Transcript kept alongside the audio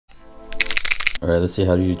Alright, let's see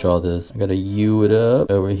how do you draw this. I gotta U it up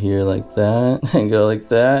over here like that and go like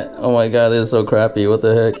that. Oh my god, this is so crappy. What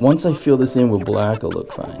the heck? Once I fill this in with black, it'll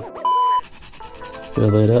look fine.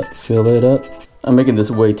 Fill it up, fill it up. I'm making this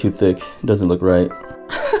way too thick. It doesn't look right.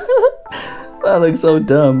 That looks so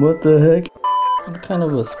dumb. What the heck? What kind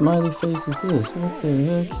of a smiley face is this? What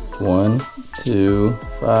the heck? 1, 2,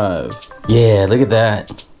 5. Yeah, look at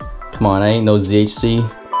that. Come on, I ain't no ZHC.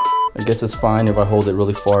 I guess it's fine if I hold it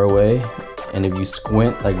really far away. And if you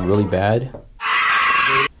squint like really bad.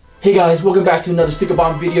 Hey guys, welcome back to another sticker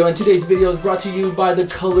bomb video, and today's video is brought to you by the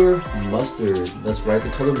color mustard. That's right, the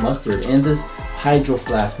color mustard, and this Hydro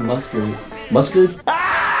Flask mustard.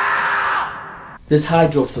 This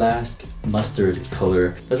Hydro Flask mustard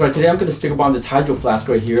color. That's right, today I'm gonna sticker bomb this Hydro Flask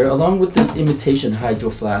right here, along with this imitation Hydro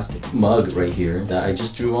Flask mug right here that I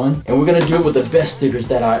just drew on. And we're gonna do it with the best stickers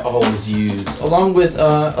that I always use, along with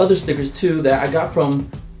other stickers too that I got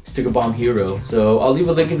from Sticker Bomb Hero. So I'll leave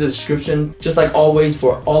a link in the description, just like always,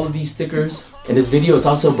 for all of these stickers. And this video is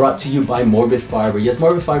also brought to you by Morbid Fiber. Yes,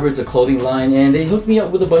 Morbid Fiber is a clothing line, and they hooked me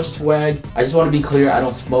up with a bunch of swag. I just want to be clear, I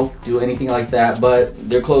don't smoke, do anything like that, but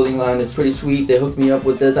their clothing line is pretty sweet. They hooked me up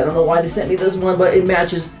with this. I don't know why they sent me this one, but it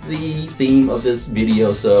matches the theme of this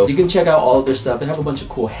video. So you can check out all of their stuff. They have a bunch of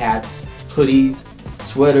cool hats, hoodies,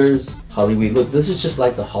 sweaters, Hollyweed. Look, this is just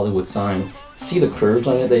like the Hollywood sign. See the curves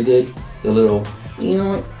on it they did? The little, you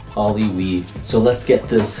know, Hollyweed. So let's get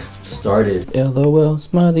this started. LOL,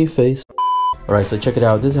 smiley face. Alright, so check it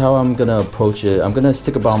out. This is how I'm gonna approach it. I'm gonna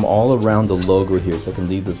sticker bomb all around the logo here, so I can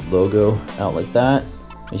leave this logo out like that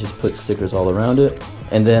and just put stickers all around it.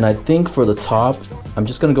 And then I think for the top, I'm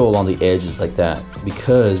just gonna go along the edges like that,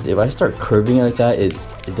 because if I start curving it like that, it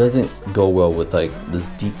doesn't go well with like this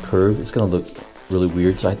deep curve. It's gonna look really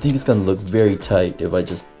weird. So I think it's gonna look very tight if I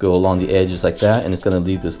just go along the edges like that, and it's gonna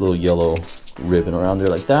leave this little yellow ribbon around there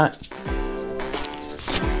like that.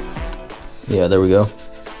 Yeah, there we go.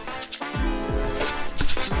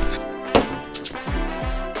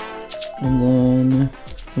 And then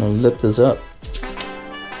I'm gonna lift this up.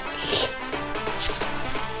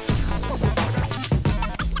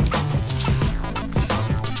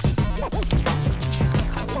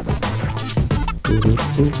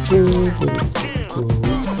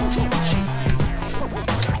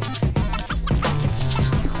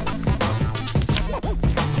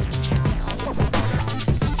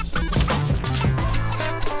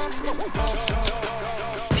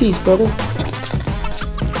 Peace, brother.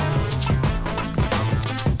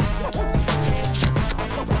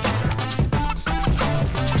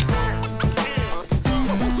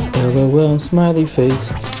 LOL, smiley face.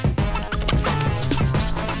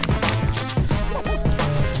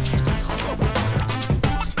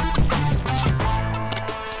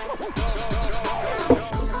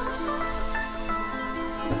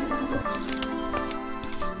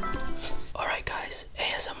 Alright guys,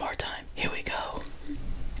 ASMR time. Here we go.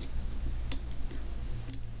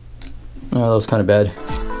 Oh, that was kind of bad.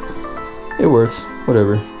 It works.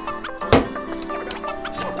 Whatever.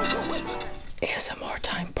 ASMR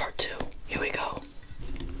time part 2. Here we go.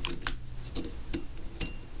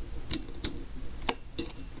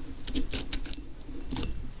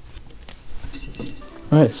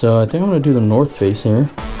 Alright, so I think I'm going to do the north face here.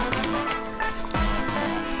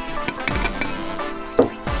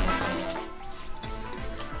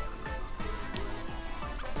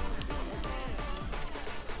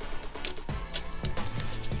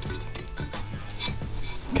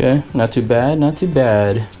 Okay, not too bad, not too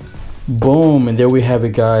bad. Boom, and there we have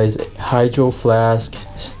it guys. Hydro Flask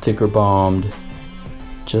sticker bombed.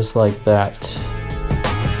 Just like that.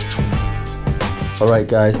 Alright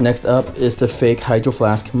guys, next up is the fake Hydro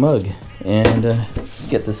Flask mug. And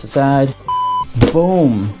get this aside.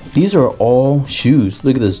 Boom! These are all shoes.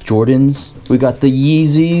 Look at this, Jordans. We got the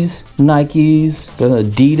Yeezys, Nikes, the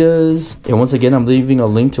Adidas. And once again, I'm leaving a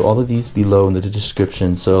link to all of these below in the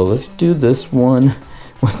description. So let's do this one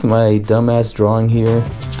with my dumbass drawing here.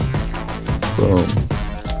 Boom.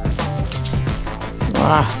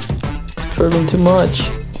 Ah, curving too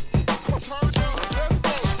much.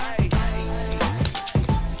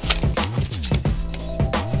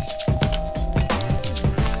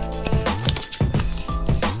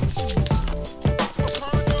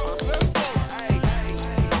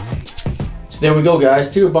 So there we go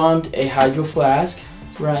guys, sticker bombed a Hydro Flask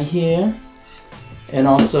right here. And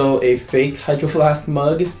also a fake Hydro Flask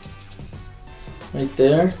mug right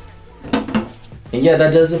there. And yeah,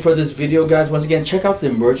 that does it for this video guys. Once again, check out the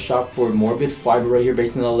merch shop for Morbid Fiber right here,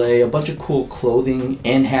 based in LA. A bunch of cool clothing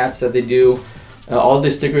and hats that they do. All the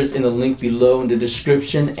stickers in the link below in the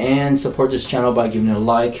description. And support this channel by giving it a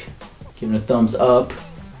like, giving it a thumbs up,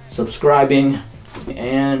 subscribing,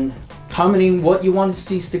 and commenting what you want to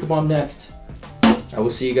see sticker bomb next. I will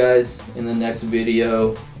see you guys in the next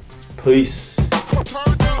video. Peace.